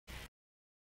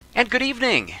And good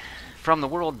evening from the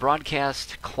World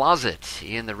Broadcast Closet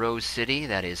in the Rose City,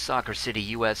 that is Soccer City,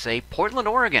 USA, Portland,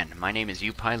 Oregon. My name is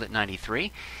UPilot93,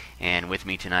 and with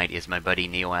me tonight is my buddy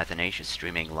Neo Athanasius,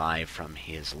 streaming live from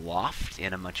his loft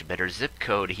in a much better zip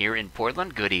code here in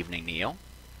Portland. Good evening, Neo.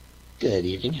 Good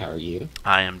evening, how are you?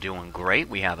 I am doing great.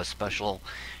 We have a special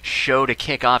show to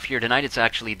kick off here tonight. It's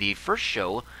actually the first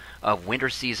show of winter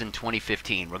season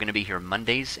 2015. We're going to be here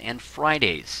Mondays and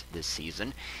Fridays this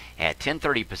season at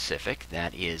 10:30 Pacific.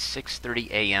 That is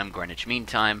 6:30 a.m. Greenwich Mean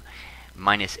Time,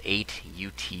 minus 8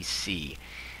 UTC.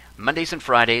 Mondays and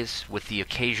Fridays with the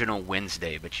occasional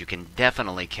Wednesday, but you can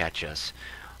definitely catch us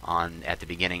at the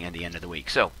beginning and the end of the week.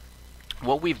 So,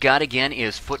 what we've got again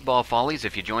is Football Follies.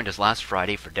 If you joined us last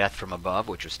Friday for Death from Above,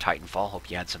 which was Titanfall,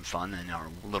 hope you had some fun in our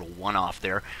little one-off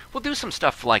there. We'll do some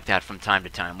stuff like that from time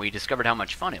to time. We discovered how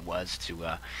much fun it was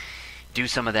to do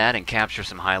some of that and capture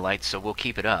some highlights, so we'll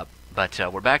keep it up. But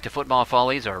we're back to Football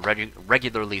Follies, our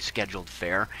regularly scheduled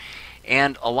fare,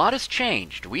 and a lot has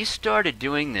changed. We started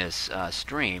doing this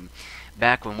stream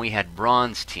back when we had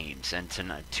bronze teams, and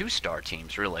two-star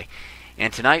teams, really.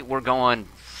 And tonight we're going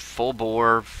full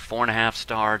bore,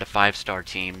 4.5-star to 5-star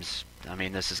teams. I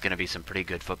mean, this is going to be some pretty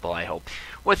good football, I hope,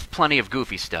 with plenty of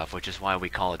goofy stuff, which is why we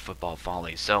call it Football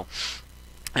Follies. So,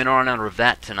 in honor of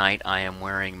that tonight, I am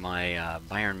wearing my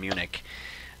Bayern Munich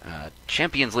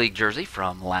Champions League jersey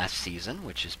from last season,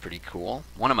 which is pretty cool.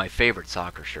 One of my favorite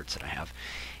soccer shirts that I have.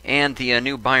 And the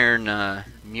new Bayern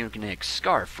Munich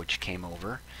scarf, which came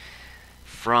over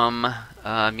from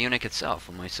Munich itself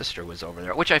when my sister was over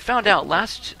there, which I found out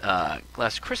last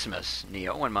Christmas,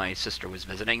 Neo, when my sister was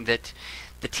visiting, that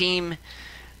the team,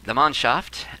 the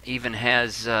Mannschaft, even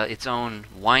has its own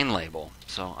wine label.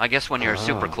 So I guess when you're a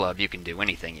super club, you can do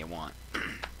anything you want.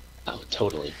 Oh,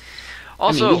 totally.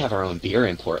 Also, I mean, we have our own beer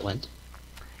in Portland.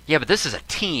 Yeah, but this is a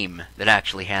team that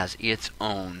actually has its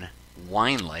own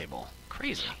wine label.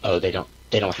 Crazy. Oh, they don't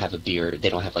have a beer. They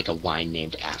don't have like a wine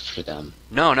named after them.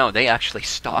 No, they actually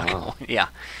stock. Oh. Yeah,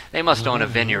 they must own a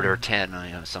vineyard or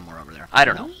 10 somewhere over there. I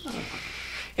don't know.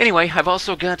 Anyway, I've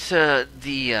also got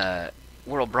the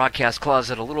World Broadcast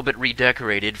Closet a little bit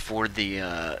redecorated for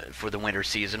the winter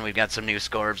season. We've got some new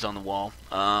scarves on the wall.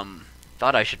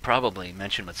 Thought I should probably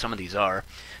mention what some of these are.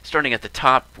 Starting at the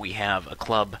top, we have a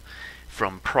club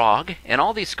from Prague, and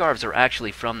all these scarves are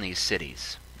actually from these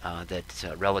cities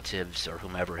that relatives or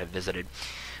whomever have visited.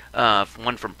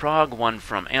 One from Prague, one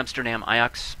from Amsterdam,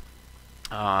 Ajax,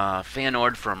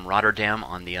 Feyenoord from Rotterdam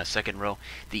on the second row.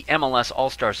 The MLS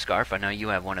All-Star scarf, I know you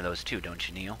have one of those too, don't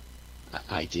you, Neil?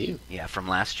 I do. Yeah, from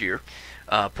last year.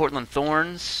 Portland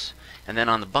Thorns, and then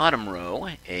on the bottom row,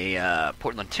 a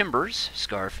Portland Timbers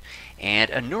scarf,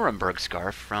 and a Nuremberg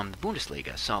scarf from the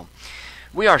Bundesliga. So,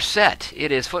 we are set.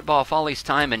 It is Football Follies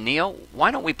time, and Neil,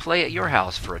 why don't we play at your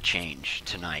house for a change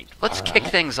tonight? Let's kick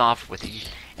things off with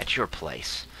at your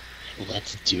place.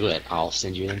 Let's do it. I'll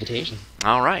send you an invitation.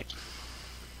 All right.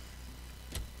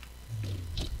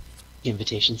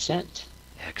 Invitation sent.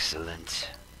 Excellent.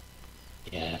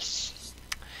 Yes.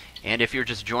 And if you're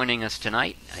just joining us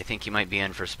tonight, I think you might be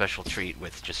in for a special treat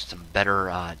with just some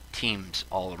better teams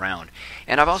all around.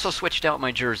 And I've also switched out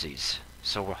my jerseys.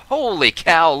 So, holy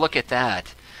cow, look at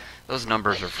that. Those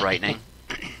numbers are frightening.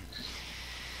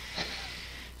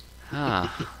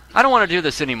 I don't want to do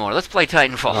this anymore. Let's play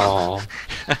Titanfall.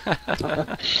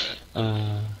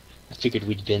 I figured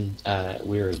we'd been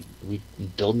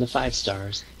building the 5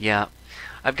 stars. Yeah.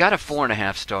 I've got a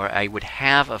 4.5-star. I would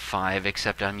have a 5,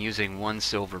 except I'm using one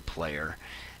silver player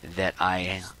that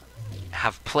I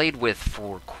have played with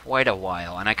for quite a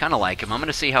while, and I kind of like him. I'm going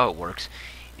to see how it works.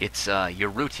 It's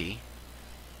Yaruti.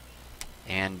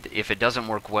 And if it doesn't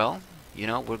work well,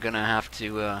 we're going to have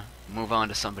to move on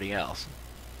to somebody else.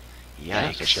 Yikes.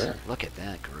 Yeah, for sure. Look at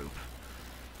that group.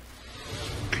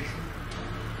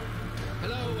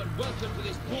 Hello and welcome to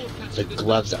this broadcast. The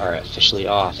gloves are officially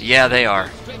off. Yeah, they are.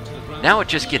 Now it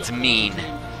just gets mean.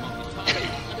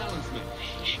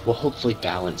 Well, hopefully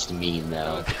balanced mean,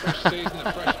 though.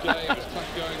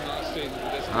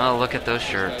 Oh, look at those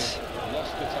shirts.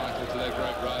 Lost the title to their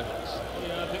great rivals.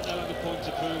 Yeah, I think they'll have a point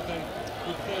to prove.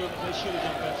 They should have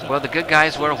done better. Well, the good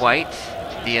guys wear white.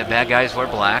 The bad guys wear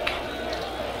black.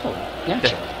 Oh,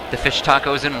 naturally. The fish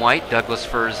tacos in white. Douglas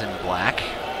furs in black.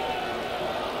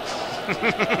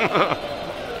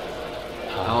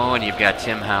 Oh, and you've got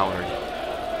Tim Howard.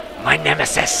 My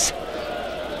nemesis!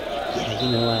 Yeah,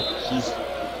 you know what?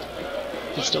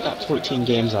 He's still got 14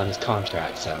 games on his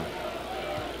contract, so...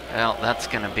 Well, that's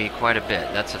going to be quite a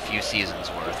bit. That's a few seasons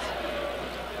worth.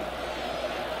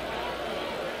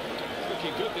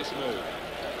 Looking good this move.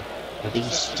 I think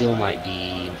he still might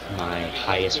be my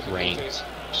highest ranked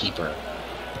keeper.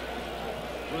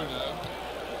 Bruno.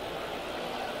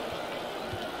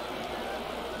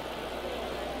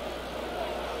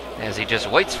 As he just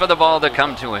waits for the ball to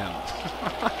come to him.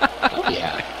 Oh,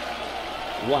 yeah.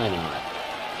 Why not?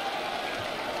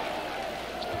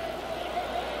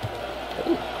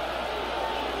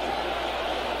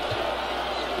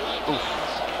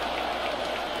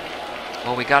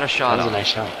 Well, we got a shot That was off, a nice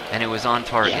shot. and it was on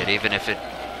target, Yeah. even if it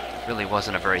really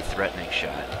wasn't a very threatening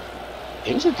shot.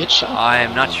 It was a good shot.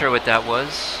 I'm not sure what that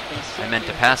was. I meant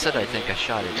to pass it. I think I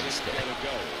shot it instead.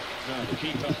 No, the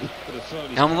keeper could have thrown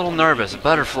his I'm a little cap nervous. forward.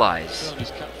 Butterflies. Thrown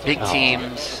his cap Big forward.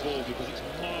 teams. The ball because it's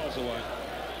miles away.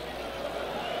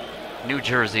 New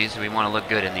jerseys. We want to look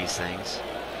good in these things.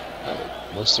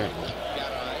 Most certainly.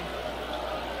 Garay.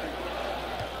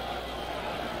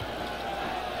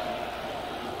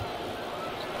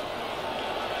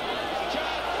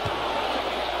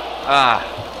 Ah,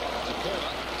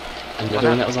 Another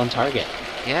one that was on target.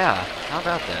 yeah. How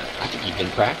about that? I think you've been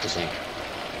practicing.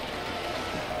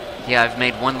 Yeah, I've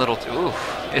made one little...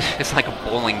 Oof. It's like a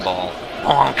bowling ball.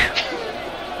 Bonk.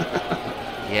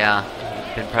 Yeah,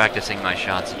 been practicing my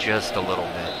shots just a little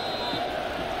bit.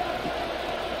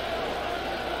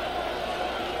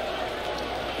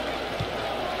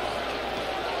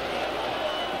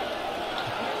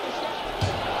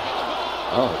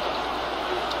 Oh,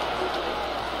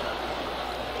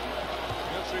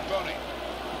 Military Bonnie.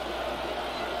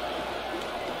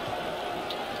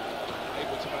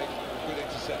 Able to make a good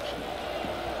interception.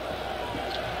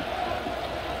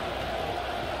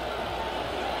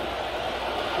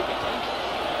 Could be dangerous.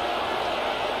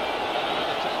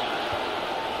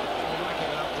 We'd like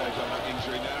an update on that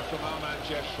injury now from our man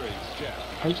Jeff Shreves.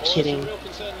 Jeff. are you kidding? Real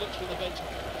concern looks from the bench.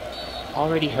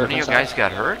 Already hurt One of you myself. guys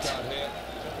got hurt? Down here.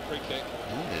 Free kick.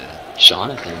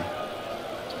 Jonathan.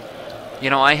 You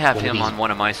know, I have One of him these- on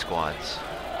one of my squads.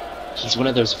 He's one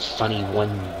of those funny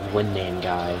one name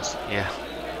guys. Yeah.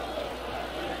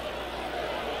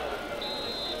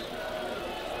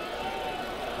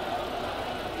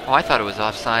 Oh, I thought it was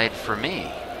offside for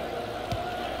me.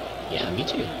 Yeah, me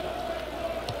too.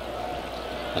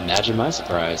 Imagine my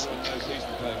surprise. Everyone knows he's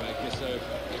the playmaker, so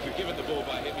if you're given the ball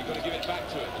by him, you've got to give it back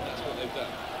to him, and that's what they've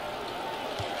done.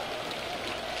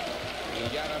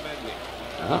 Yara Mendy.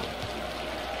 Oh,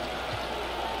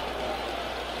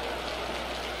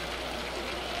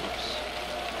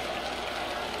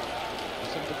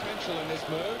 Some potential in this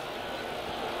move.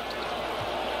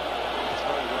 It's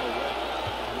very well read,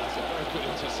 and that's a very good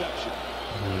interception.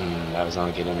 that was not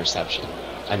a good interception.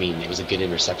 I mean, it was a good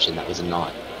interception. That was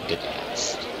not a good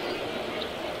pass.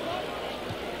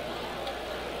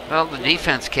 Well, the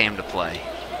defense came to play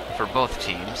for both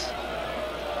teams.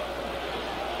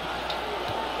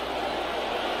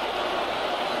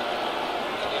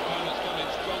 And the opponent's gone in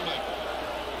strongly.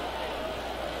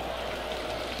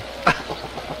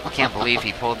 Can't believe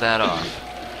he pulled that off.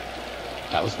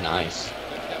 That was nice.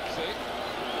 Dempsey.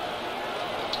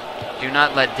 Do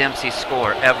not let Dempsey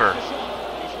score, ever.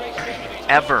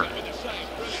 Ever.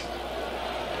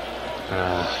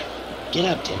 Get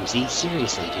up, Dempsey.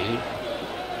 Seriously, dude.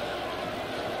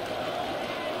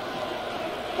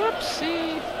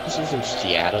 Whoopsie. This isn't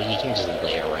Seattle. You can't just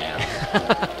lay around.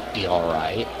 Be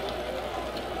alright.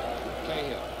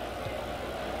 Cahill.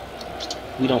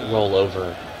 We don't roll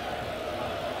over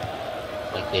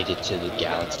like they did to the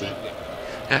Galaxy.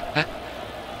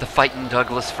 The fighting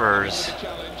Douglas Firs.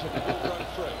 Challenge and the ball run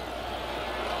through.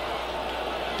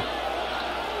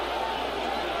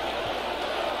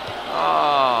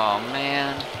 Oh,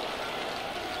 man.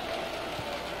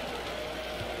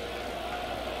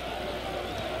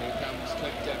 Here comes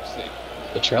Clint Dempsey.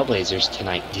 The Trailblazers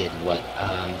tonight did what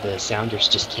the Sounders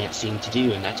just can't seem to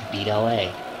do, and that's beat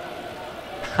LA.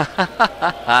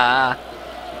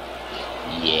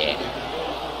 Yeah.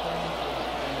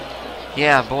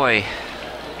 Yeah, boy.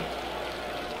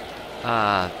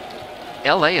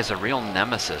 LA is a real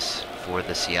nemesis for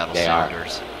the Seattle They are.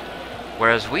 Sounders.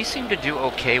 Whereas we seem to do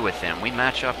okay with them. We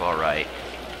match up all right.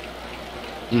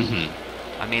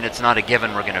 Mm-hmm. I mean, it's not a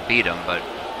given we're going to beat them, but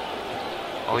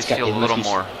always It's got- feel it a must little be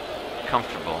more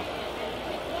comfortable.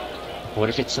 What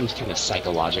if it's some kind of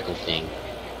psychological thing?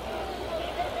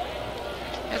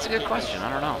 That's a good question.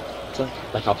 I don't know. It's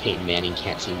like how Peyton Manning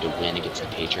can't seem to win against the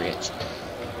Patriots.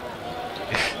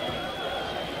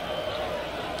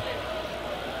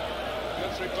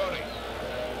 Military Bonnie.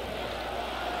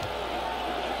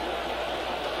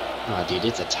 Oh, dude,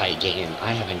 it's a tight game.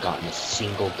 I haven't gotten a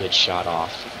single good shot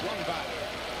off. One back.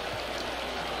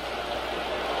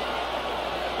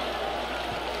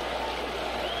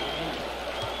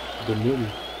 Good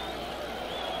movie.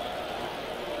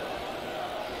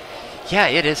 Yeah,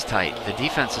 it is tight. The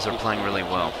defenses are playing really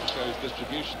well. Shows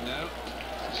distribution now.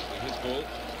 His ball.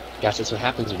 Guess that's what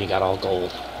happens when you got all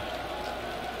gold.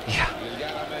 Yeah.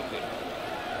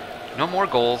 Mendy. No more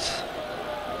goals.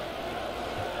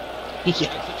 Yeah. It's a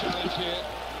challenge here.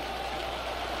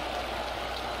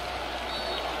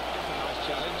 It's a nice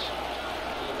challenge.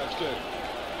 Well, that's good.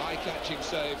 Eye-catching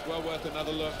save. Well worth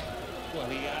another look. Well,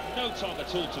 he had no time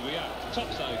at all to react. Top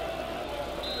save.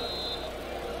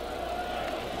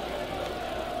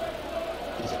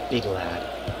 He's a big lad.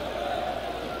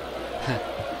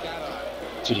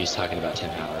 That's what he was talking about, Tim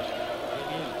Howard.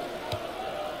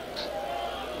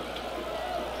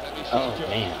 Oh,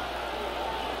 man.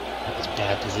 That was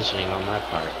bad positioning on my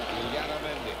part.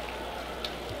 Mendy.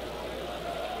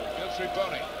 Goes through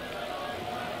Bonnie.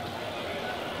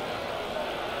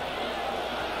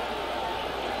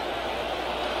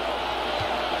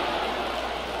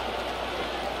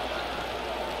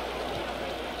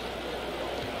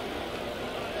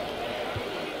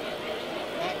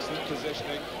 Excellent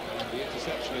positioning, and the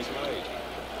interception is made.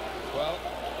 Well,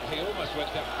 he almost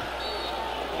went down.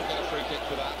 We'll get a free kick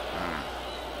for that.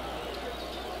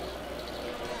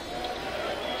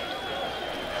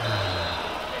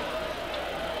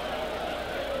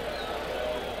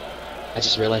 I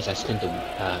just realized I spent a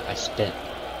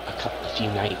few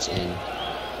nights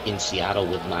in Seattle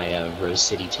with my Rose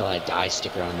City Till I Die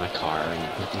sticker on my car,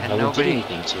 and no one did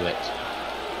anything to it.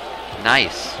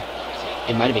 Nice.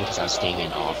 It might have been because I was staying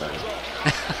in Auburn.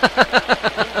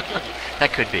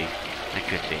 That could be. That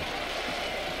could be.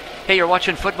 Hey, you're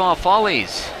watching Football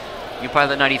Follies. You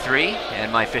Pilot 93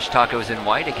 and my fish tacos in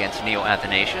white against Neo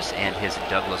Athanasius and his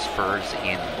Douglas furs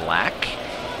in black.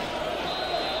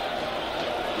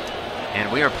 And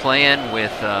we are playing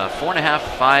with 4.5,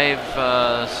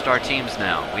 5-star teams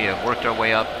now. We have worked our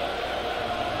way up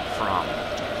from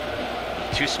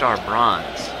 2-star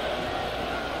bronze.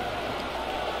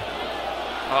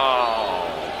 Oh.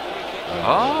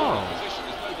 Oh.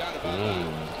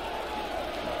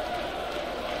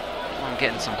 I'm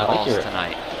getting some balls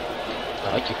tonight.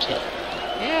 I like your kit.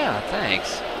 Yeah,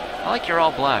 thanks. I like your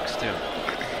all blacks too.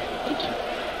 Thank you.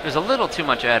 There's a little too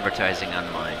much advertising on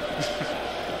mine.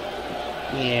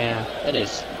 Yeah, that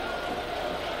is.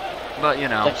 But you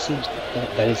know. That seems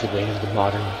that is the way of the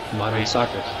modern right.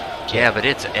 Soccer. Kit. Yeah, but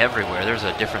it's everywhere. There's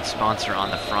a different sponsor on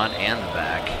the front and the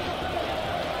back.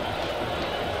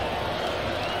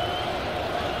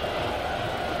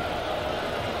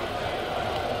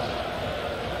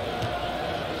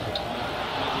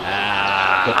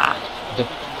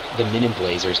 The Men in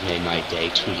Blazers made my day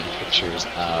tweeting pictures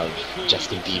of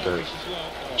Justin Bieber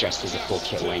dressed as a full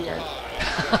kit wanger.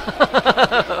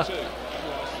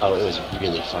 Oh, it was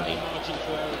really funny.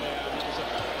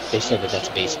 They said that that's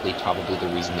basically probably the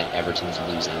reason that Everton's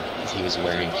losing, is he was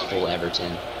wearing full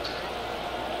Everton.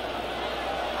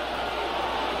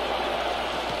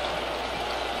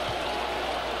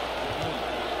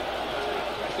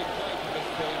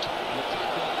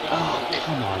 Oh,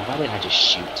 come on, why didn't I just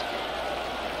shoot?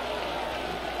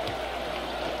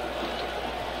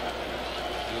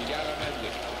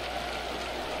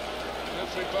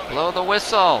 Blow the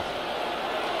whistle.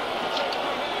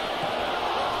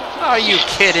 Are you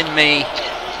kidding me?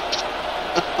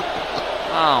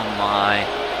 Oh my.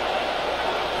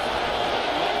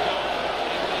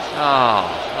 Oh,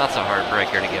 that's a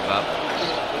heartbreaker to give up.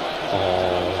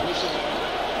 Oh.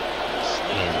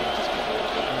 Man.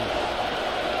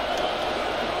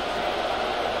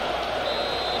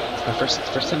 It's my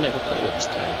first time I ever played with this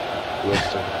guy.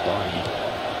 Wilford Barney.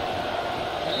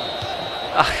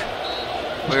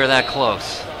 We were that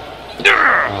close.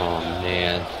 Oh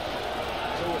man.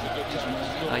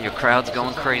 Your crowd's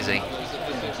going crazy.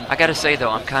 I gotta say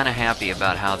though, I'm kind of happy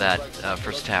about how that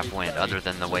first half went, other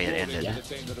than the way it ended.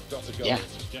 Yeah.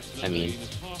 I mean,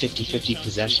 50-50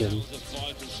 possession.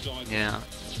 Yeah.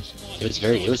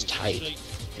 It was tight.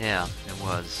 Yeah, it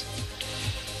was.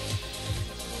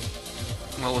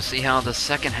 Well, we'll see how the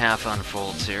second half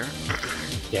unfolds here.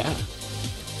 Yeah.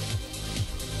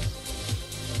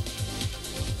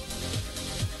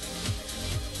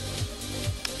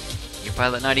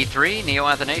 Pilot 93, Neo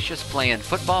Athanasius playing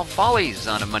Football Follies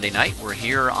on a Monday night. We're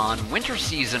here on winter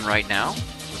season right now,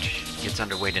 which gets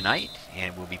underway tonight,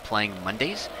 and we'll be playing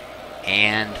Mondays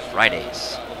and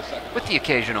Fridays, with the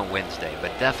occasional Wednesday,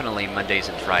 but definitely Mondays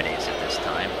and Fridays at this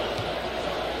time.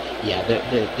 Yeah,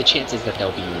 the chances that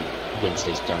there'll be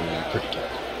Wednesdays thrown in are pretty good.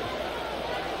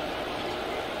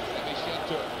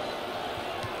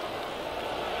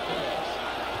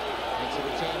 It's a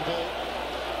return ball.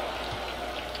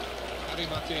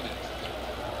 Martinez.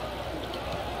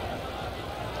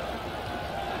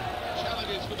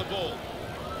 Challenges for the ball.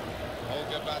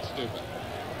 a bad stupor.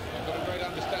 I've got a great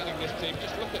understanding of this team.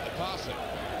 Just look at the passing.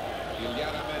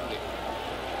 Iliana Mendy.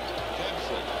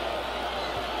 Dempsey.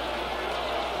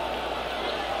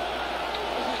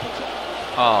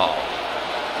 Oh.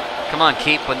 Come on,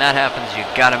 Keep. When that happens, you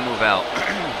gotta move out.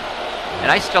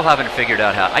 And I still haven't figured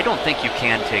out how. I don't think you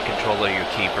can take control of your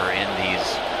keeper in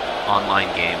these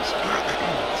online games.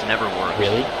 It's never worked.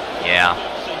 Really? Yeah.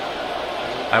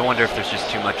 I wonder if there's just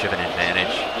too much of an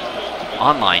advantage.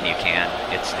 Online you can.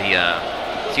 It's the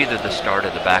it's either the start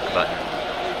or the back button.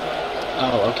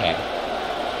 Oh, okay.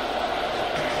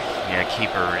 Yeah,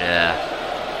 keeper.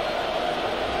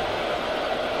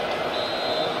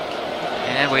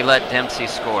 And we let Dempsey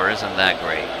score. Isn't that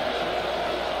great?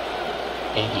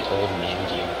 And the old man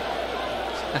view.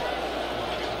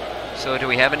 So, do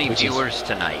we have any viewers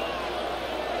tonight?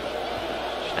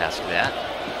 Should ask that.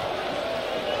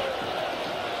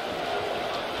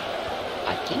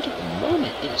 I think at the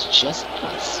moment it is just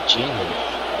us jamming.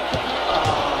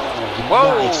 Oh,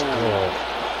 whoa! Nice goal.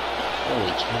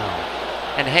 Holy cow.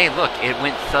 And hey, look, it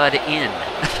went thud in.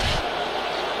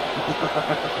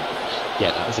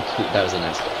 Yeah, that was a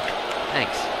nice goal.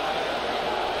 Thanks.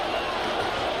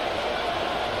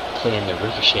 Playing the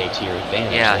ricochet to your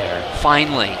advantage there.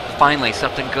 Finally,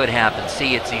 something good happened.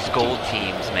 See, it's these gold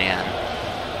teams, man.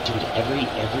 Dude, every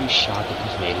shot that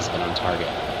you've made has been on target.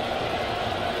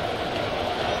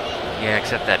 Yeah,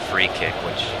 except that free kick,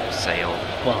 which sailed.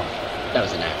 Well, that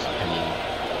was an accident. I mean,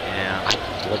 yeah.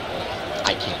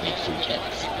 I can't make free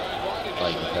kicks.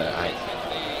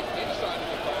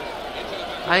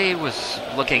 I was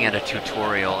looking at a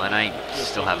tutorial, and I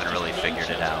still haven't really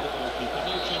figured it out.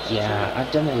 Yeah,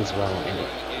 I've done it as well, and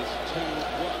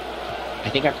I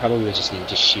think I probably would just need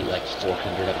to shoot like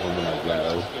 400 of them in a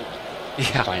row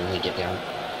to finally get down.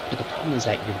 But the problem is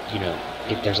that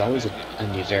if there's always a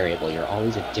new variable, you're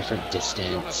always a different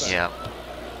distance. Yeah.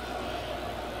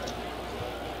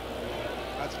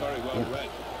 That's very well read.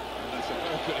 That's a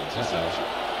very good interception.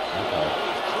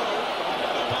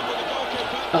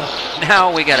 Oh.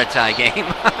 Now we got a tie game.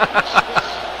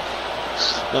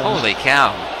 Holy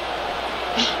cow.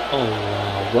 Oh,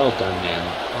 wow. Well done, man.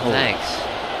 Oh, thanks.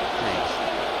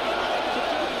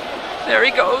 There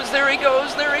he goes, there he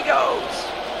goes, there he goes.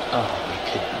 Oh, we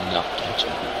could not catch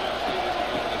him.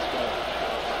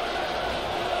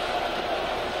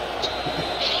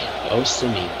 Oh,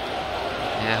 Simi.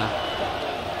 Yeah.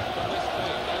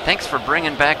 Thanks for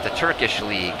bringing back the Turkish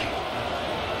league.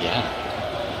 Yeah.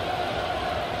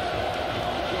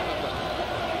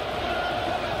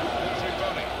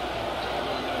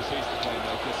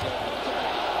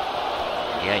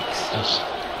 Yikes.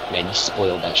 Oh, man, you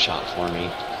spoiled that shot for me.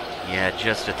 Yeah,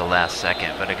 just at the last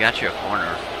second, but I got you a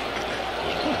corner.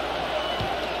 Yeah.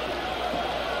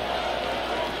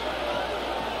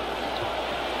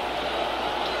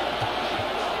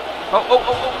 Oh,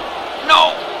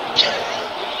 no!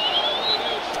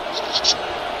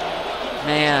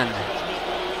 Man.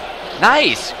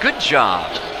 Nice, good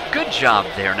job. Good job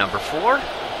there, number 4.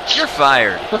 You're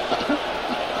fired.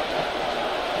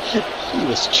 He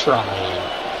was trying.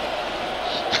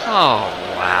 Oh,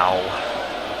 wow.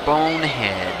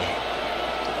 Bonehead.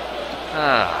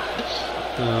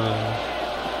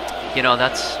 You know,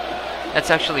 that's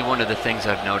actually one of the things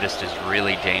I've noticed is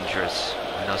really dangerous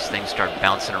when those things start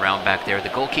bouncing around back there. The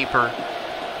goalkeeper,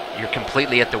 you're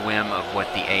completely at the whim of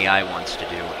what the AI wants to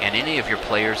do. And any of your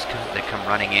players that come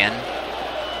running in,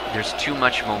 there's too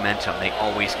much momentum. They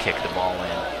always kick the ball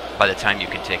in by the time you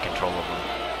can take control of them.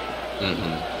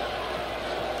 Mm-hmm.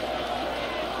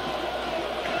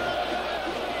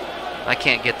 I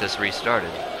can't get this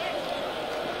restarted.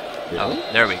 Really?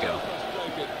 Oh, there we go.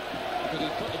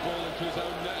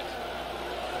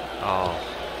 Oh.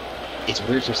 It's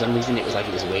weird, for some reason it was like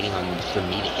it was waiting for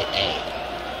me to hit A.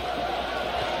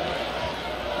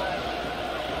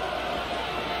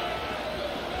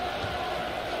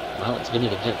 Well, it's been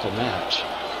an eventful match. They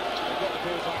got the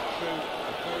ball back through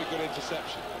a very good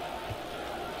interception.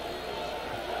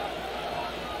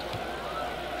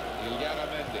 Iliana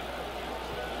Mendy.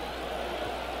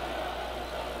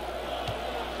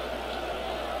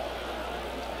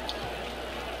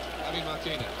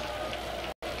 Martinez.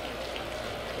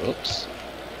 Oops.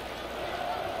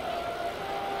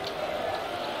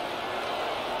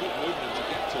 Good movement to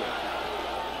get to it.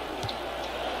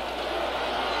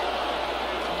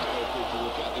 Goalkeeper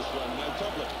will get this one, no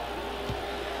problem.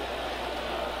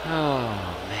 Oh,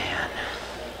 man.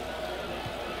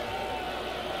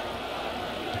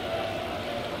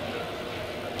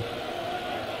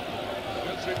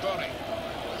 Good through body.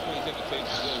 That's what he's in the team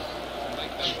to do, to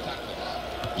make those tackles.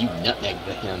 You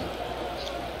nutmegged him.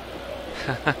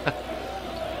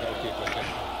 Goalkeeper can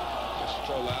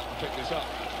control that and pick this up.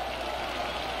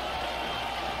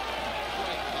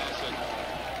 Great passing.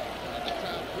 And the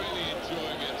crowd really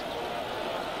enjoying it.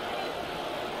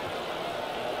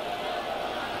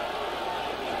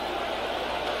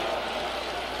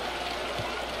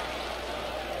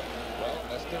 Well,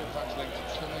 they're still battling to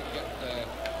try and get their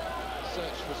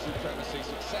search for supremacy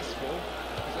successful.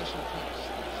 Possession perhaps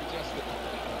suggests that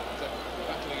the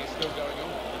battling is still going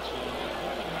on.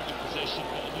 Possession,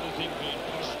 but another thing being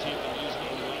positive and using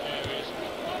all the right areas.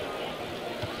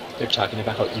 They're talking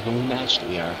about how evenly matched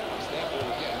we are. It's their ball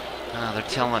again. They're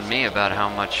telling me about how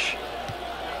much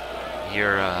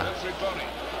you're Everybody.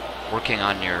 working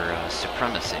on your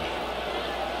supremacy.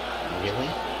 Really?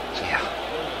 Yeah.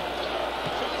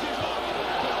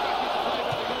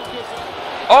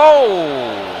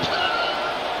 Oh!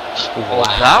 Wow. Oh,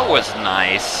 that was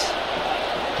nice.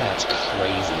 That's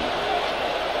crazy.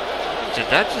 Did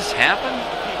that just happen?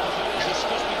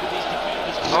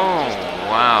 Oh,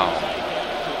 wow.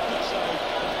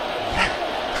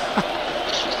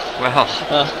 Well,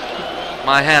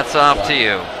 my hat's off to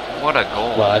you. What a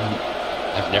goal. Well,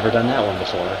 I've never done that one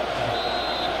before.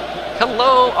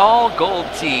 Hello, all gold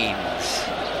teams.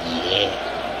 Yeah.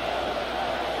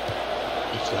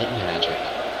 It's like magic.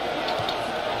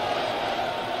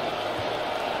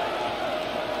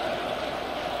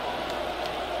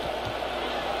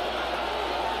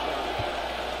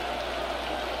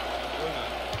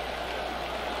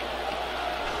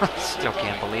 Still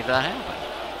can't believe that happened.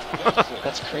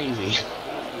 That's crazy.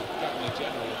 Captain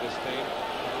general of this team.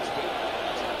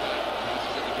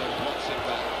 Passes it again, blocks it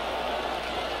back.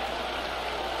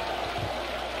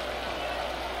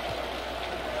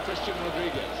 Christian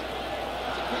Rodriguez.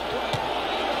 It's a quick play.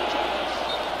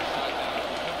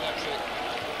 That's it.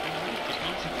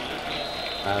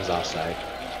 I was offside.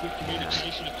 There's good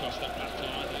communication across that back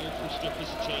line. They all pushed up as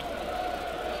a team.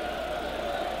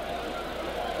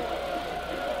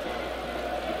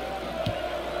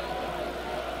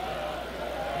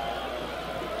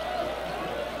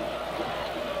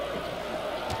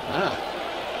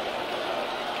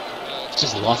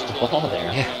 Just lost the ball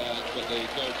there. Yeah. But the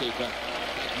goalkeeper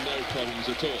had no problems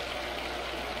at all.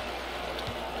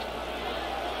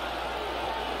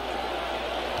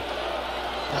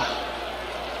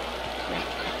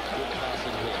 Good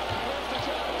passing here.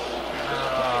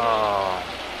 Oh.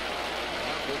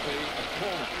 That will be a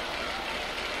corner.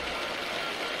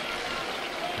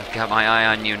 I've got my eye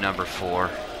on you, number 4.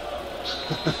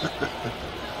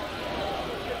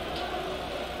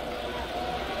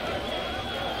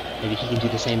 Maybe he can do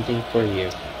the same thing for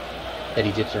you that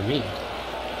he did for me.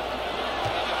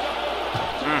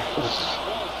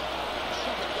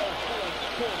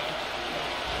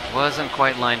 Wasn't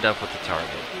quite lined up with the target.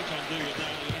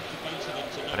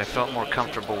 But I felt more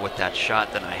comfortable with that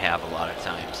shot than I have a lot of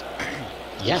times.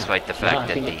 Yeah. Despite the No, fact I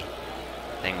that think the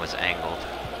thing was angled.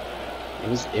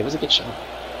 it was a good shot. The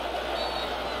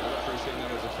referee saying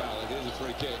that as a foul. It is a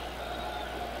free kick.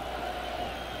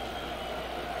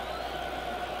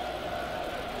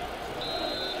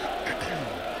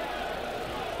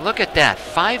 Look at that.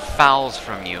 5 fouls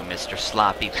from you, Mr.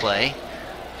 Sloppy Play.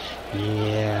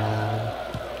 Yeah.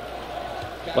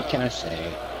 What can I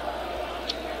say?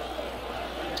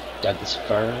 Douglas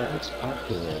Spurs are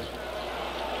good.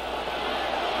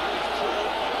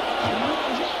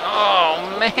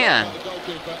 Oh, man.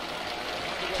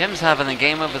 Tim's having the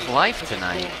game of his life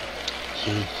tonight.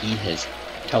 He has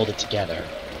held it together.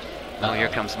 Oh, here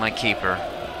comes my keeper.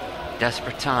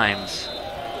 Desperate times.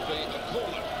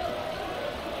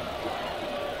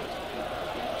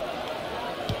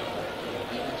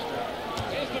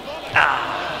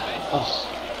 Oh,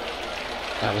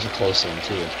 that was a close one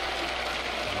too.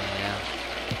 Yeah.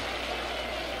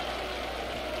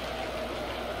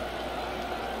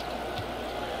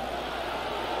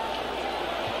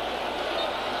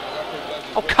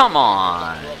 Oh, come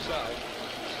on.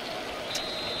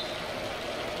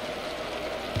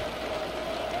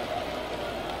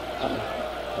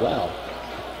 Well,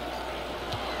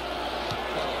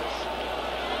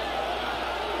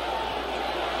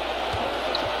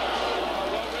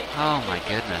 Oh, my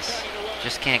goodness.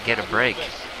 Just can't get a break.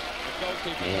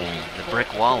 man. The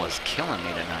brick wall is killing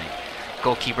me tonight.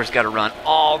 Goalkeeper's got to run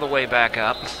all the way back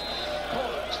up.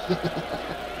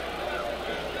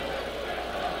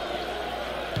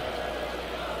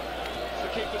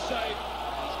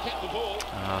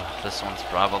 Oh, this one's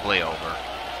probably over.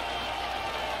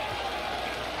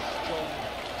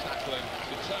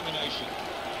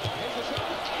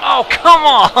 Oh, come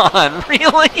on!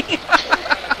 Really?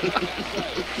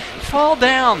 Fall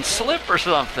down, slip or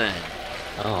something.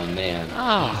 Oh man.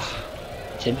 Oh,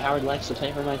 Tim Howard likes to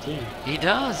play for my team. he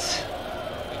does.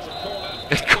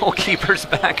 Goalkeeper's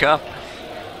back up.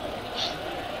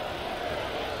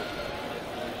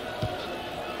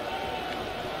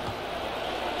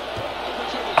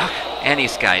 And he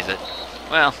skies it.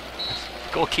 Well,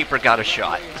 goalkeeper got a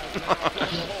shot.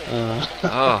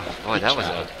 Oh boy, that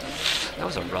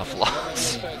was a rough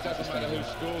loss.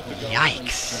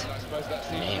 Yikes!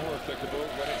 Man.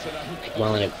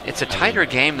 Well, It's a tighter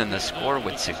game than the score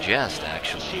would suggest,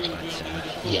 actually. But,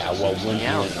 yeah, well, one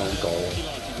own goal.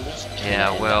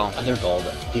 Yeah, well,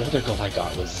 the other goal I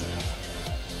got was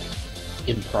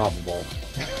improbable.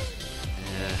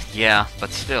 yeah, but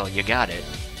still, you got it.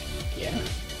 Yeah.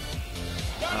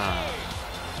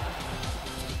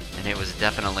 And it was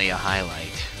definitely a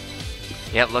highlight.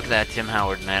 Yep, look at that, Tim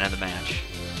Howard, man of the match.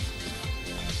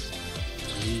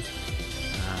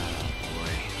 Oh boy.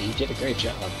 He did a great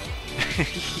job.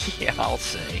 Yeah, I'll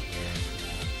say.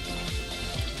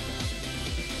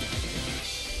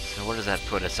 So where does that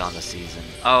put us on the season?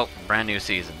 Oh, brand new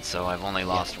season, so I've only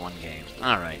lost one game.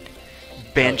 Alright.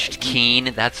 Benched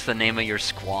Keen, that's the name of your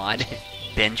squad.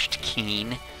 Benched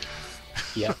Keen.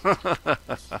 Yep.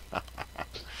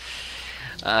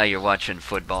 You're watching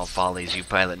Football Follies,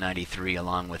 Pilot 93,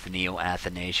 along with Neo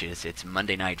Athanasius. It's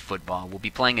Monday Night Football. We'll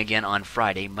be playing again on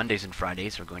Friday. Mondays and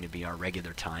Fridays are going to be our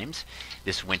regular times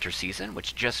this winter season,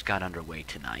 which just got underway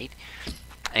tonight.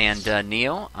 And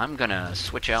Neo, I'm going to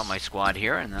switch out my squad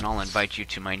here, and then I'll invite you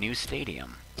to my new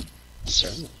stadium.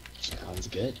 Certainly. Sounds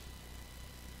good.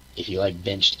 If you like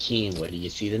Benched Keen, what do you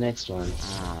see the next one?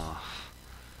 Oh,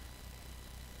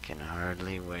 can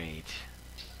hardly wait.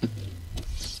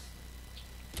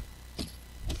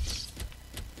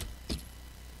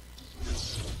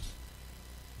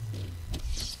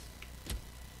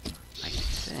 I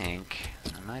think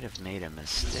I might have made a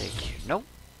mistake here. Nope.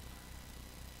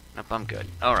 Nope, I'm good.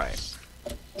 Alright.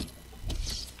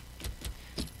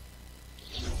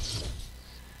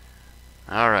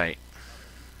 Alright.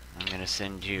 I'm going to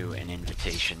send you an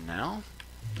invitation now.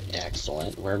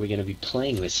 Excellent. Where are we going to be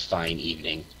playing this fine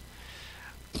evening?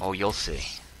 Oh, you'll see.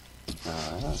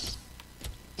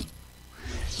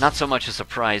 Not so much a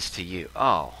surprise to you.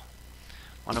 Oh.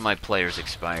 One of my players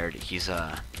expired. He's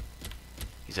a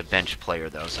bench player,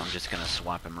 though, so I'm just going to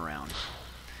swap him around.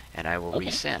 And I will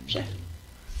resend. Sure.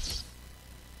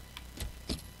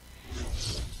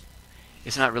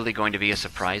 It's not really going to be a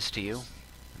surprise to you,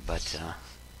 but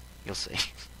you'll see.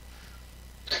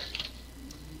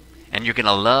 And you're going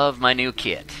to love my new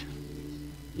kit.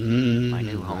 My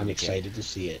new home I'm kit. excited to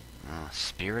see it.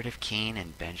 Spirit of Keen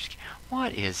and Bench.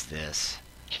 What is this?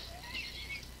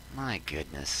 My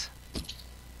goodness.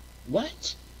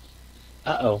 What?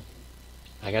 Uh-oh.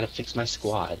 I gotta fix my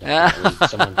squad. Apparently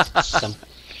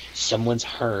someone's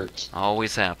hurt.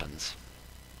 Always happens.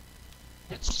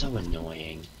 That's so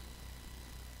annoying.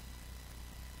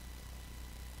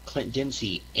 Clint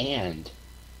Dempsey and...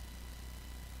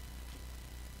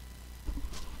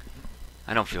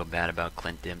 I don't feel bad about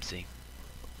Clint Dempsey.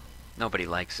 Nobody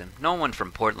likes him. No one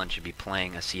from Portland should be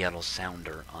playing a Seattle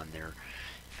Sounder on their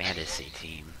fantasy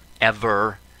team.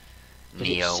 Ever. But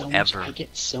Neo, ever. I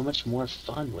get so much more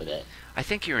fun with it. I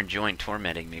think you're enjoying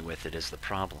tormenting me with it is the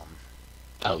problem.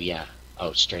 Oh, yeah.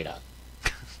 Oh, straight up.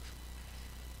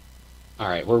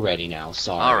 Alright, we're ready now.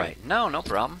 Sorry. Alright. No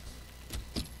problem.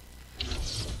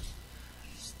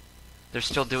 They're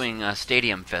still doing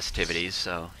stadium festivities,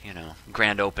 so, you know,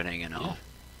 grand opening and all.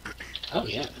 Yeah. Oh,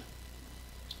 yeah.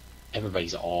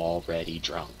 Everybody's already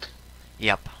drunk.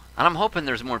 Yep. And I'm hoping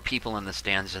there's more people in the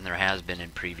stands than there has been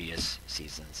in previous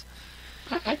seasons.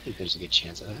 I think there's a good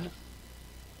chance of that.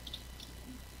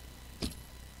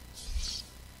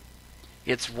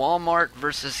 It's Walmart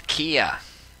versus Kia.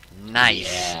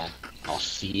 Nice. Yeah. I'll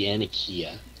see you in a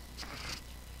Kia.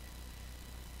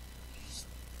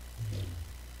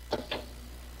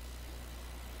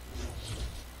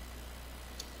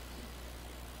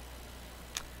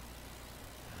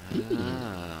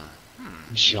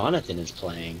 Jonathan is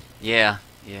playing. Yeah.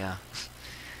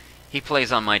 He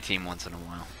plays on my team once in a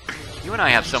while. You and I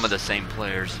have some of the same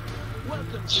players.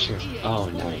 Sure. Oh,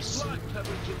 nice.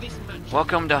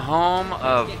 Welcome to home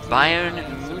of Bayern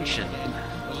München.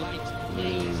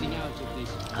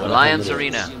 Alliance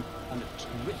Arena.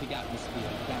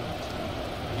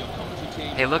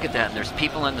 Hey, look at that. And there's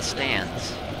people in the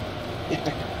stands.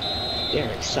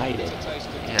 They're excited.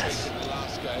 Yes.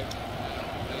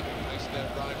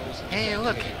 Hey,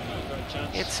 look.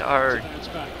 It's our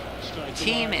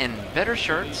team in better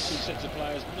shirts,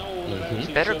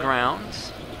 better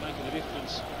grounds.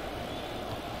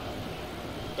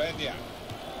 Benya.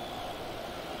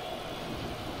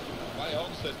 Play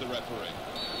on, says the referee.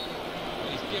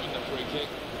 He's given the free kick.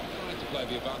 Trying to play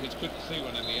the advantage, couldn't see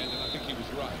one in the end, and I think he was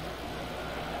right.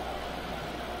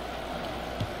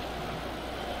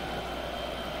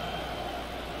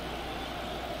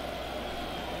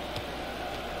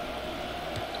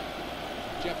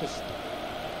 Jefferson.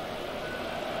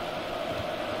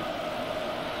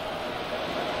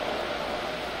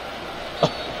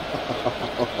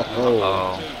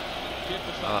 Uh-oh.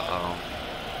 Uh-oh.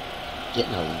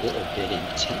 Getting a little bit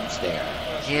intense there.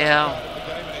 Yeah.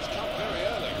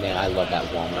 Man, I love that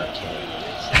Walmart kid.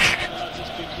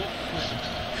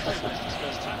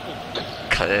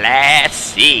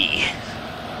 Classy.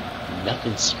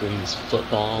 Nothing screams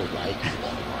football like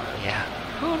Walmart. Yeah.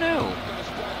 Who knew?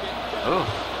 Oh.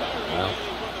 Well,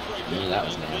 yeah, that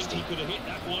was nasty.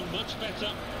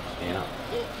 Yeah.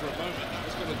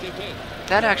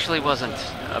 That actually wasn't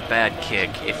a bad kick.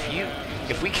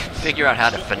 If we can figure out how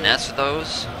to finesse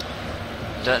those,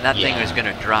 that thing was going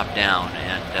to drop down,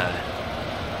 and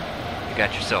you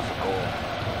got yourself a goal.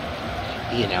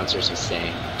 The announcers were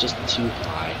saying, just too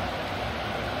high.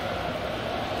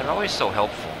 They're always so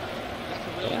helpful.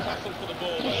 Yeah.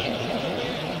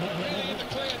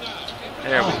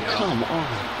 There we go. Come on.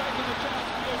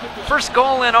 First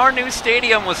goal in our new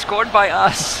stadium was scored by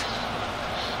us.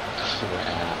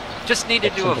 Crap. Just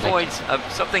needed to avoid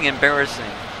something embarrassing.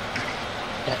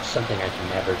 That's something I can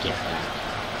never get back.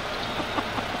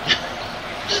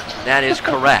 That is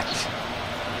correct.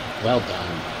 Well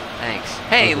done. Thanks.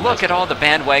 Hey, look at all the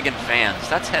bandwagon fans.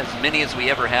 That's as many as we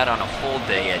ever had on a full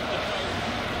day at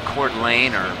Court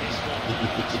Lane or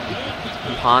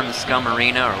Pond Scum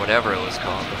Arena or whatever it was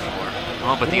called before.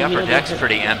 Oh, but the upper deck's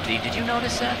pretty empty. Did you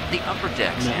notice that? The upper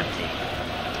deck's empty.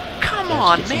 Come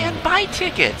on, man, buy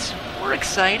tickets. We're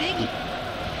exciting.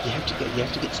 You have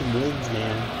to get some wins,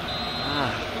 man.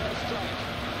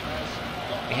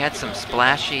 We had some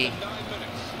splashy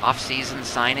off-season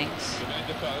signings.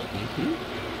 Mm-hmm.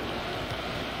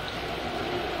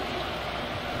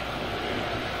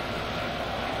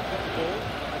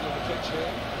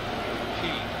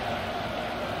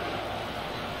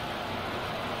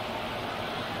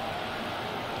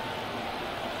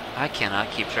 I cannot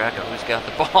keep track of who's got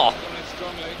the ball.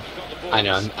 I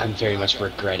know, I'm very much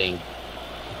regretting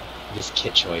this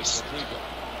kit choice.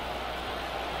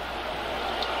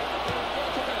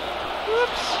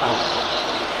 Whoops.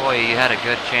 Boy, you had a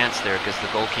good chance there because the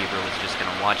goalkeeper was just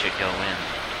going to watch it go in.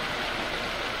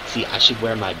 See, I should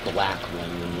wear my black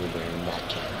one when you're wearing that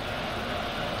kit.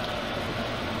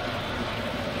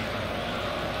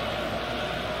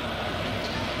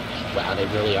 Wow, they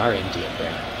really are empty up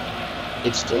there.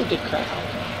 It's still a good crowd.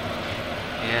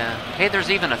 Yeah. Hey, there's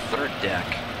even a third deck.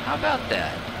 How about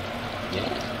that? Yeah.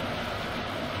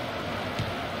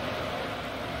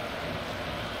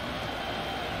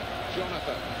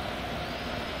 Jonathan.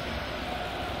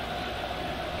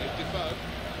 Here's Defoe.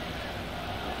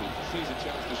 If he sees a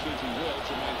chance to shoot, he will.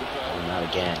 Jermaine Defoe. Oh, not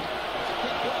again.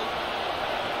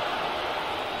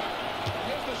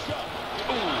 Here's the shot.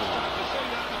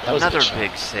 That was Another a good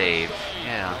big save.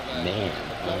 Yeah. Man,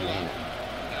 oh man.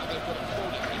 Now they've got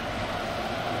 40.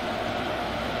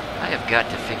 I have got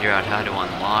to figure out how to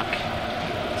unlock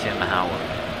Tim Howard.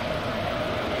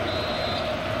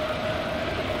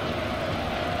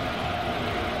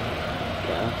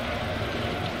 Yeah.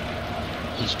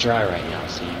 He's dry right now,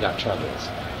 so you got troubles.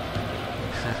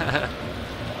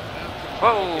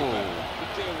 Whoa! To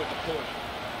deal with the corner.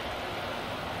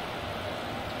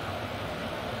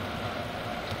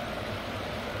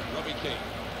 Robbie King.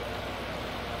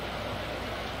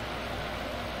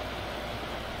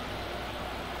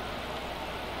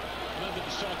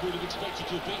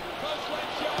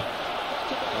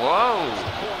 Whoa!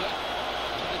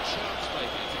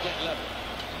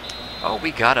 Oh,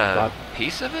 we got a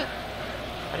piece of it?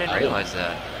 I didn't realize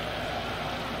that.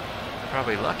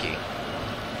 Probably lucky.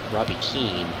 Robbie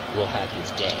Keane will have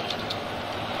his day.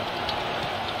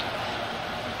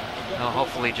 No,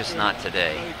 hopefully just not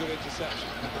today. Very good interception.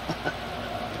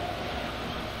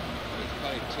 It's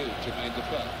played to Jermaine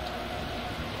Defoe.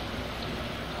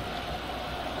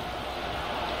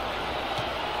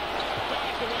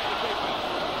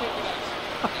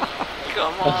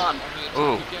 Come on!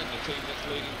 Ooh.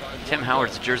 Tim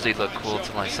Howard's jersey looked cool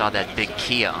till I saw that big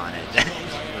Kia on it.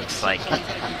 Looks like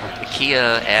the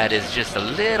Kia ad is just a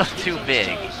little too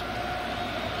big.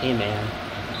 Hey man.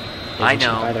 I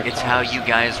know, it's how you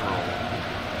guys roll.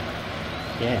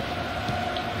 Yeah.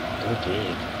 Go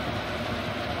big.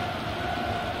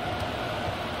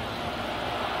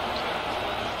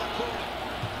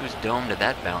 Whose dome did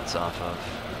that bounce off of?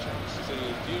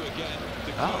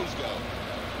 Oh.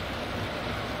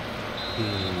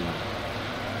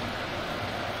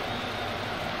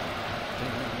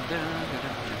 The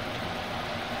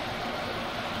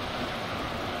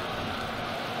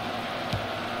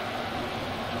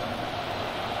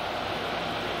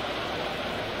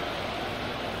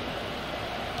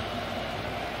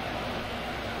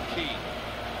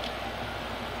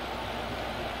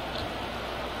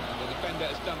defender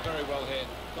has done very well here.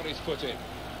 Got his foot in.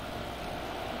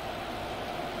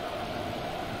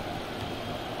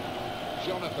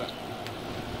 Jonathan.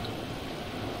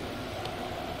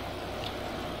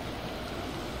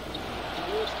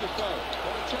 Towards Defoe.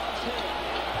 Got a chance here.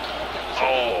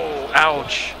 Oh,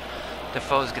 ouch.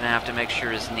 Defoe's going to have to make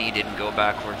sure his knee didn't go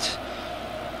backwards.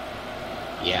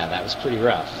 Yeah, that was pretty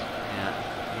rough. Yeah,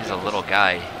 he's a little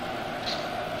guy.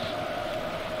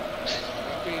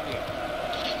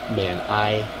 Man,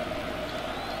 I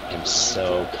am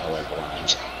so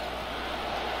colorblind.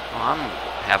 Well, I'm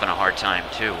having a hard time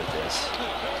too with this.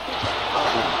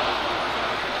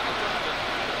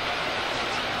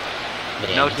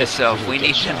 Man, Note to self, we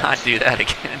need to not do that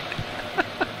again.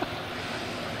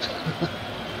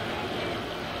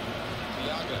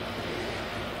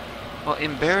 Well,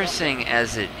 embarrassing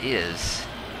as it is,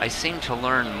 I seem to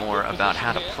learn more about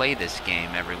how to play this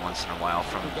game every once in a while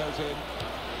from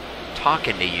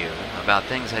talking to you about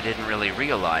things I didn't really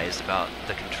realize about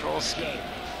the control scheme.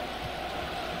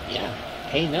 Yeah.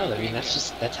 Hey, no, I mean,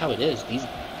 that's how it is. These,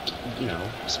 you know,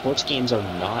 sports games are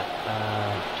not,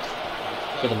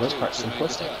 for the most part,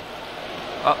 simplistic.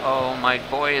 Uh-oh, my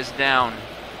boy is down.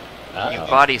 You Uh-oh.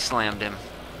 body slammed him.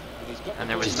 And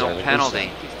there was no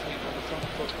penalty.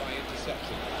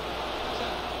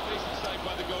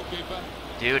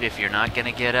 Dude, if you're not going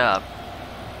to get up,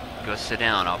 go sit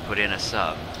down. I'll put in a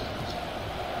sub.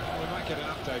 We might get an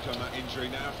update on that injury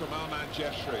now from our man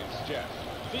Jeff Shreves. Jeff.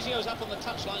 Physio's up on the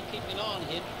touchline, keeping an eye on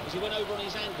him as he went over on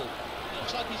his ankle.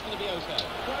 Looks like he's going to be okay.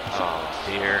 Oh,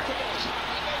 dear.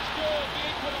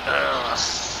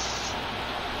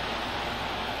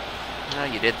 Well,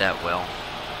 you did that well.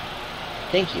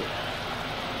 Thank you.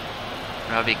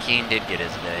 Robbie Keane did get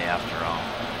his day after all.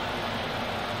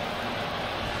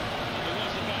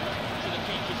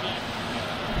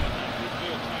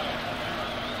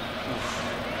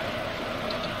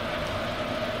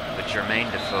 But Jermaine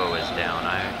Defoe is down.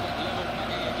 I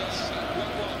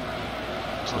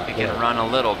hope he can run a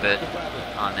little bit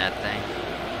on that thing.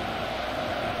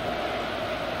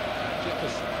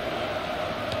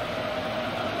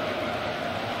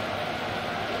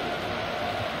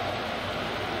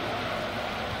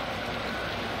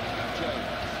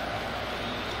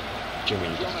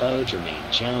 Jermaine Defoe,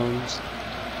 Jermaine Jones.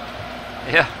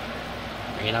 Yeah.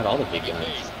 Bringing out all the big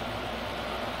guns.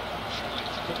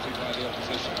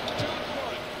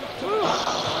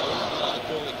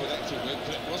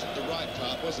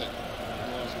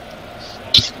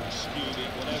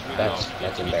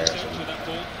 That's embarrassing.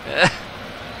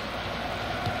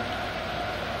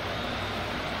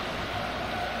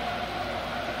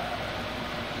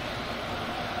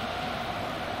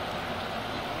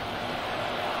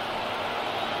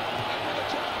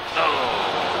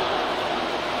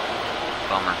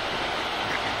 Bummer.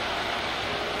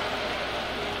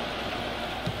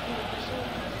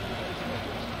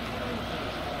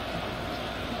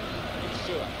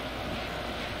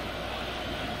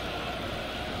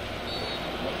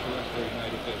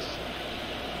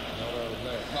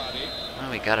 Well,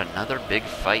 we got another big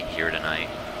fight here tonight.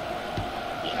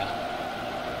 Yeah.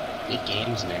 Big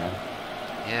games, man.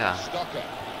 Yeah. Stocker.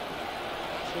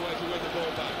 That's the way to win the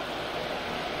ball back.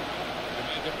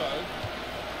 Jermaine Defoe.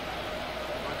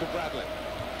 Michael Bradley.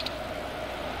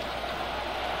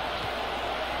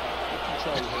 Good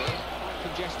control here.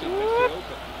 Congested midfield,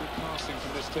 but good passing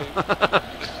from this team.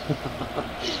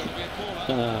 It's going to be a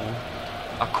corner.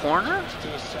 A corner? To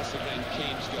assess again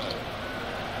Keane's goal.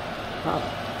 Huh.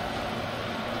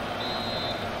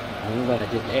 I don't know what I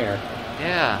did there.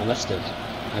 Yeah. I must have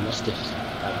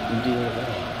booted it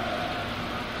away.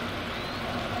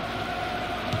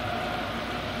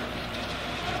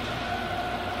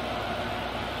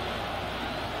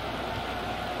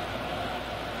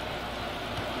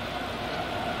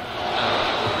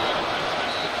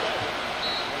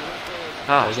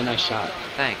 That was a nice shot.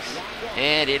 Thanks.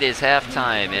 And it is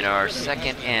halftime in our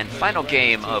second and final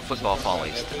game of Football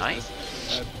Follies tonight.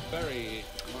 Very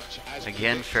much as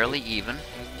Again, fairly even.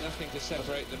 and nothing to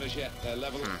separate them as yet. They're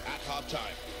level at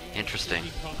half-time. Interesting.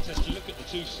 Contest. You look at the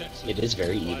two sets of It is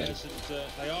very even. players and,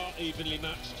 they are evenly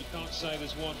matched. You can't say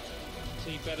there's one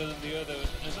team better than the other,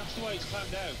 and that's the way it's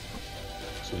panned out.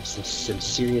 Some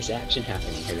serious action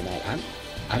happening here tonight.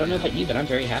 I don't know about you, but I'm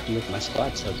very happy with my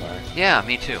squad so far. Yeah,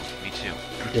 me too. Me too.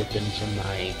 Did them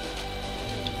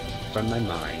from my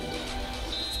mind.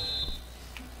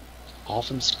 all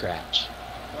from scratch.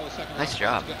 Well, the second Nice half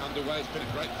job. to get underway. It's been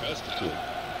a great first half. Good.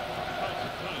 Can't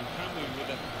complain, can we, with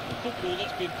the football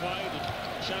that's been played and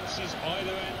chances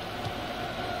either end.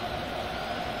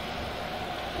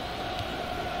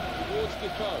 Towards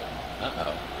Defoe.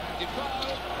 Uh-oh. Defoe,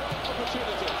 great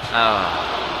opportunity.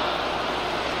 Oh.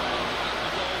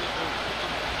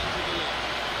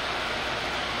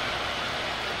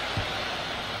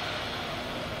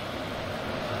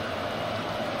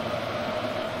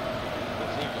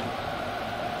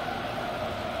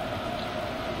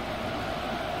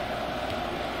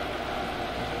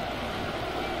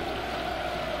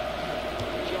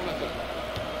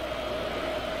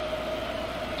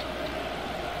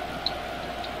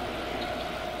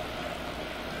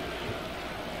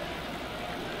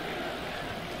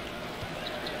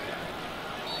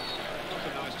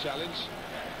 Challenge.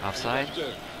 Offside?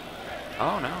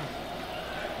 Oh, no.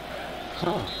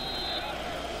 Huh.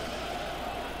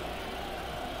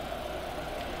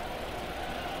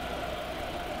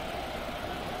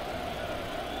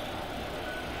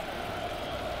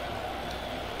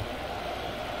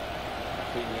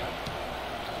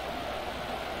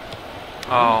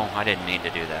 Oh, I didn't mean to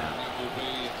do that. That will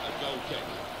be a goal kick.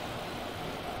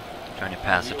 Trying to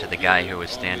pass it to the guy who was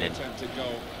standing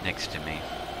next to me.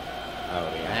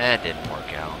 Oh, yeah. That didn't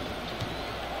work out.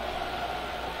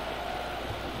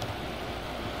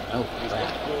 Oh, He's crap.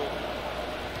 got the ball.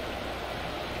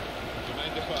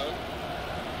 Jermaine Defoe.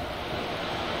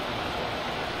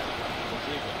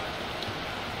 Rodrigo.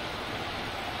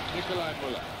 Nikolai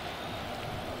Muller.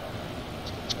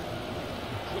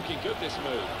 It's looking good, this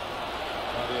move.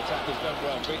 Well, the attacker's done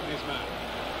well, beating his man.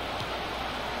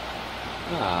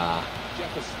 Ah,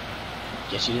 Jefferson.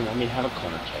 guess you didn't want me to have a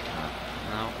corner kick, huh?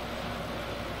 No.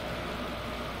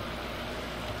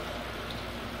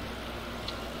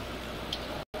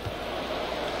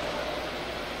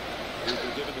 He's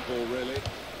been given the ball, really.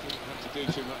 Didn't have to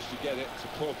do too much to get it. It's a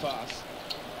poor pass.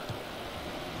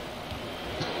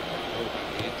 Oh,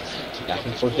 the interception Back got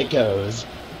and this forth ball. it goes.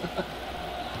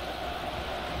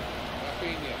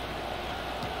 Rafinha.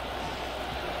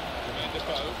 Jermaine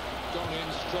Defoe. Gone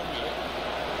in strongly.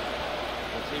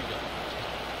 Rodrigo.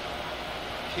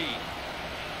 Key.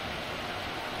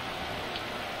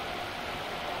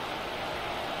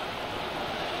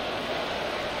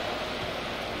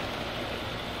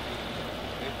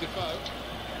 Here's Defoe.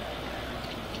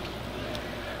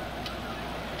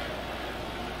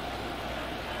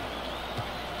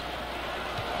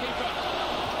 Keeper.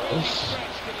 Really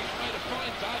stretched and he's made a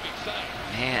fine diving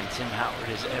save. Man, Tim Howard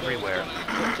is everywhere.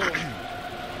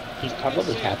 He's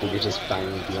probably happy to just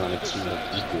finally be on a team of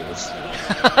equals.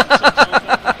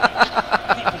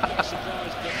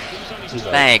 He's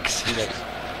like, Thanks.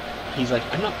 he's like,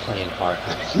 I'm not playing hard.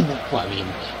 Well, I mean,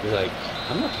 he's like,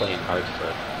 I'm not playing hard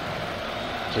for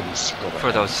these scores.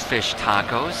 For those fish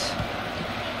tacos.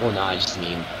 Well, no, I just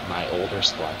mean my older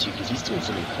squad too, because he's doing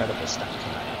some incredible stuff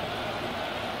tonight.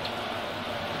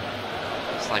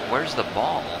 It's like, where's the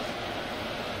ball?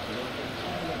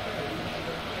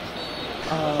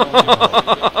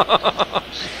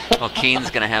 Well, Keane's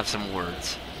going to have some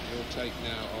words. He'll take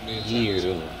now on the You.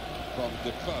 attack from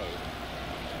Defoe.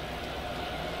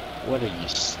 What are you,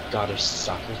 Scottish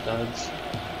soccer thugs?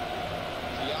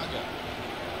 Thiago.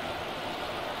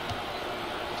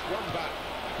 It's run back.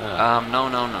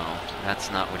 No.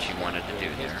 That's not what you wanted to do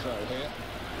His there. throw here.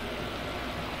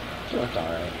 You looked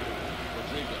alright.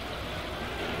 Rodrigo.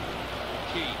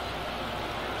 Key.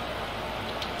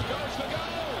 Goes for goal!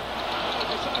 Oh,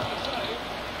 decisive save.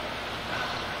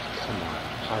 Come on,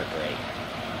 heartbreak.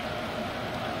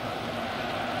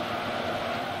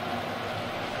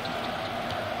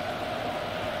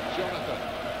 Jonathan.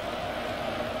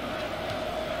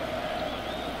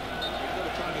 He's got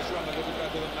to try this run a little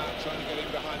better than that, trying to get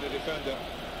in behind the defender.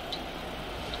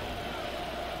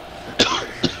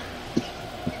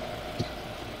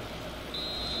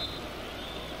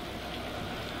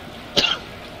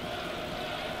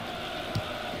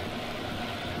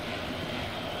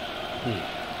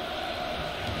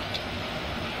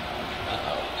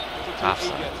 Uh-oh. Little too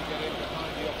Offside. eager to get in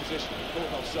behind the opposition.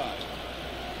 Caught offside.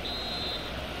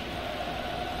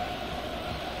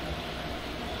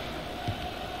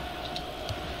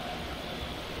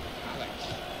 Alex.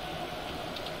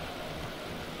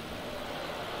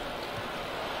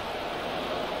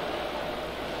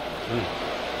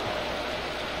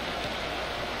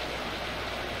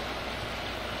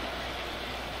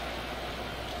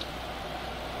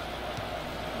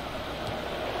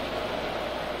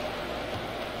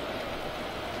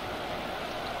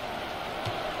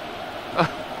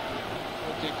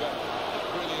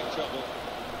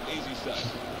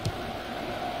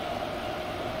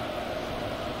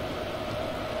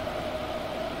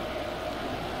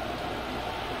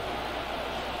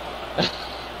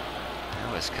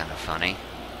 was kind of funny.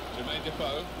 Jermaine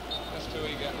Defoe, that's who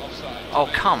he get offside. Oh,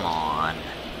 come on.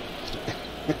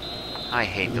 I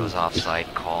hate those offside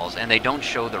calls, and they don't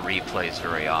show the replays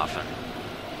very often.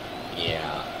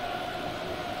 Yeah.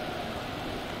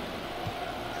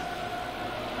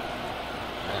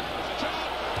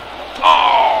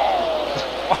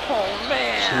 Oh! Oh,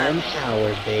 man! Tim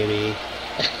Howard, baby.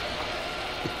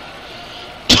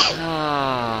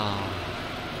 Oh.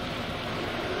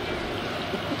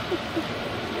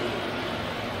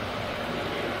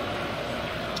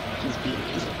 He's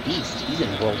a beast. He's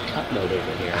in World Cup mode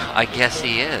over here. I guess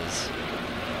he is.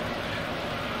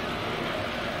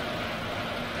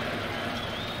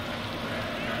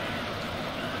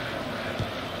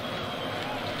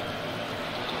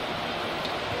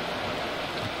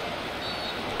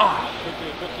 Oh. Could be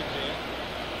a booking here.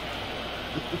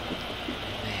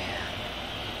 Man.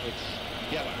 It's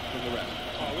yellow from the ref.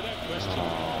 Oh, without question.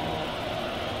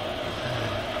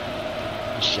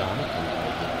 Jonathan.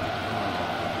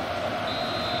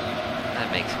 That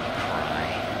makes me cry.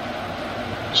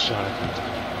 Jonathan's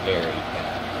very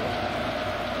bad.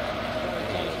 Very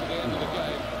close to the end of the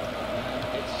game.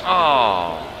 It's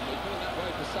Oh. They've been that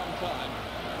way for some time.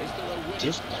 Is there a win?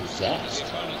 Dispossessed. The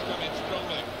opponents come in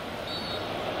strongly.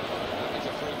 That is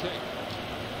a free kick.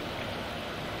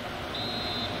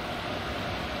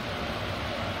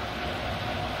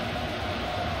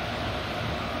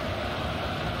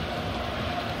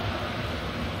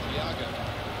 Thiago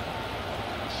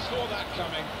saw that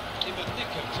coming in the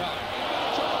nick of time.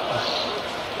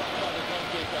 Blocked by the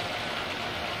goalkeeper.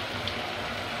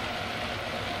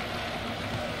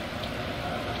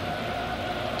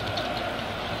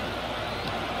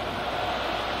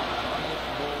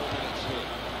 More minutes here.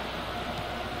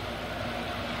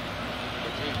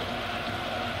 Rodrigo.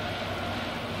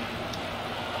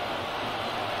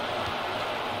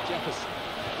 Jefferson.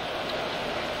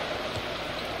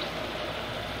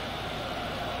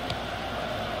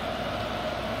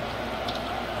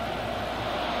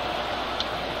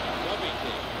 Robbie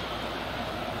here.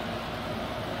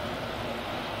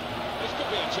 This could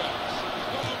be a chance. He's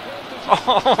got a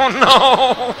Oh,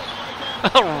 no!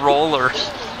 A roller.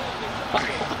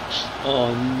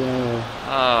 Oh no.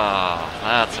 Oh,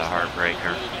 that's a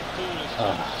heartbreaker.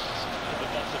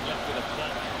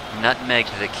 Nutmeg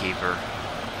the keeper.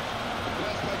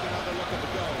 Let's take another look at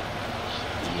the goal.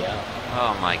 Yeah.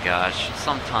 Oh my gosh.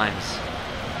 Sometimes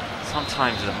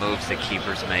the moves the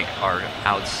keepers make are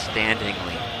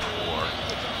outstandingly poor.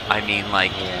 I mean,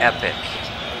 like, Yeah. epic.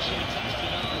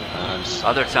 I'm sorry.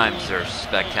 Other times they're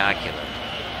spectacular.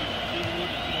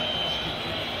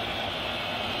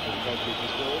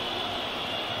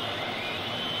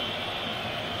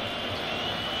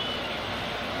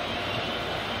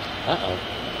 Uh-oh.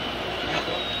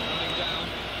 Running down.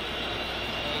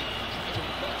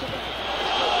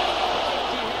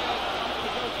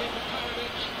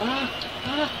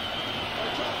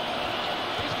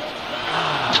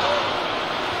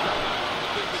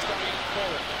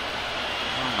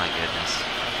 Oh my goodness.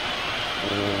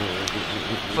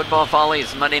 Football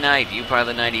Follies, Monday night,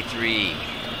 U-Pilot 93,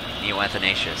 Neo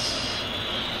Athanasius.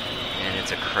 And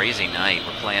it's a crazy night.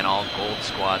 We're playing all gold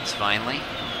squads finally.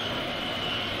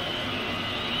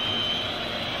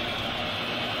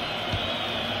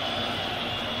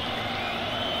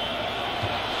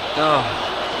 Oh.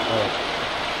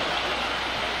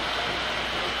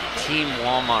 Team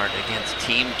Walmart against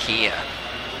Team Kia.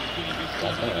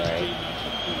 That's alright.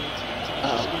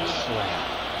 Oh, crap.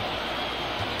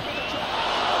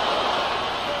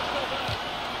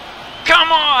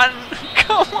 Come on!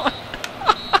 Come on!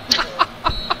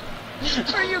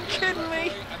 Are you kidding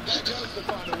me?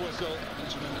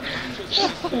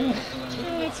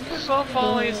 It's Football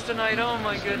Follies tonight. Oh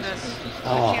my goodness.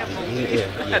 Oh, I can't believe yeah,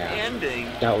 that yeah. ending.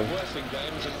 That was,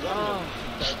 Oh.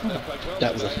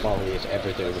 that was a folly if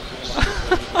ever there was.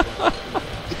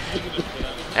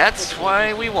 That's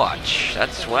why we watch.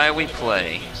 That's why we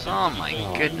play. Oh my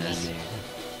goodness. Man.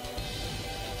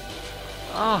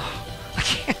 Oh,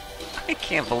 I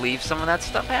can't believe some of that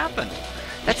stuff happened.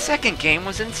 That second game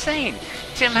was insane.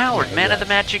 Tim Howard, Yeah, man of yeah. the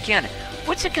match again.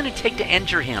 What's it going to take to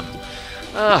injure him?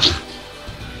 Ugh.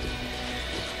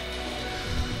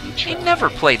 He never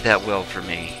played that well for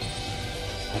me.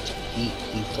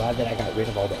 He's glad that I got rid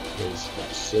of all that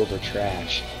silver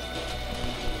trash.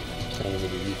 Playing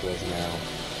with the Eagles now.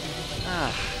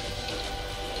 Ugh.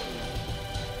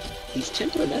 He's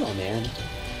temperamental, man.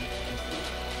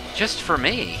 Just for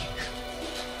me.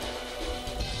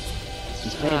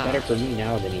 He's playing better for me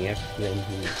now than I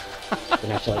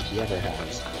feel like he ever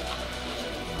has.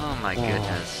 Oh my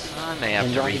goodness. I may have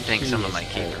And to Robin rethink King some of is my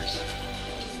hurt. keepers.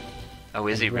 Oh,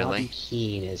 is he And really? Robbie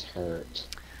Keane is hurt.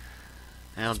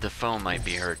 Well, Defoe might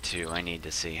be hurt too. I need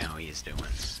to see how he's doing.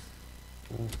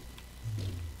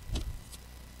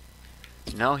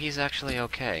 No, he's actually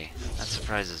okay. That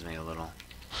surprises me a little.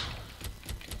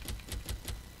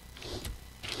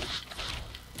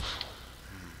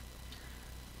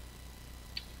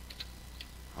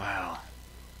 Wow.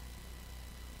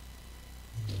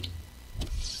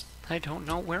 I don't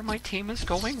know where my team is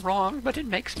going wrong, but it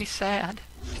makes me sad.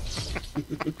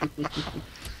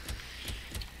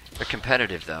 They're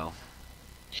competitive, though.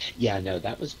 Yeah, no,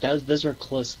 those were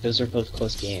close. Those are both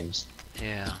close games.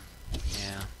 Yeah.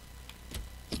 Yeah.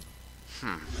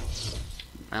 That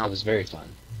Well, was very fun.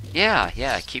 yeah,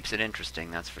 it keeps it interesting,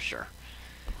 that's for sure.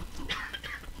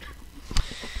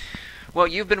 Well,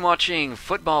 you've been watching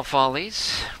Football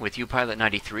Follies with you, Pilot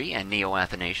 93, and Neo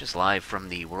Athanasius, live from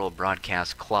the World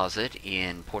Broadcast Closet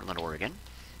in Portland, Oregon.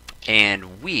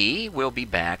 And we will be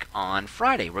back on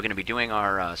Friday. We're going to be doing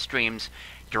our streams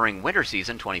during winter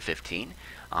season 2015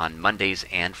 on Mondays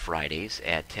and Fridays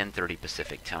at 10:30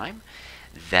 Pacific Time.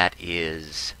 That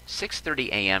is 6:30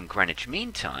 a.m. Greenwich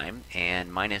Mean Time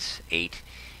and -8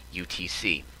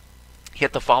 UTC.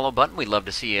 Hit the follow button. We'd love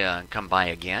to see you come by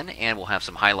again, and we'll have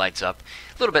some highlights up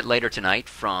a little bit later tonight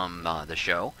from the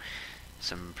show.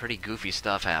 Some pretty goofy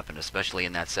stuff happened, especially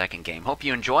in that second game. Hope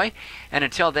you enjoy, and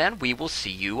until then, we will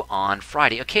see you on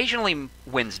Friday. Occasionally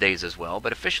Wednesdays as well,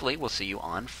 but officially we'll see you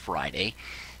on Friday.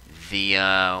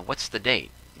 What's the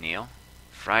date, Neil?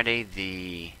 Friday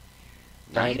the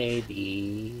 9th?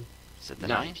 Is it the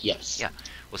 9th? Yes. Yeah.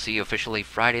 We'll see you officially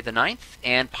Friday the 9th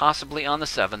and possibly on the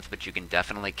 7th, but you can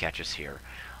definitely catch us here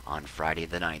on Friday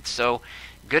the 9th. So,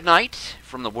 good night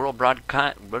from the World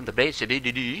Broadcast.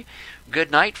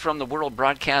 Good night from the World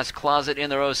Broadcast Closet in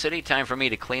the Rose City. Time for me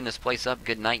to clean this place up.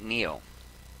 Good night, Neo.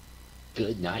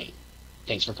 Good night.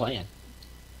 Thanks for playing.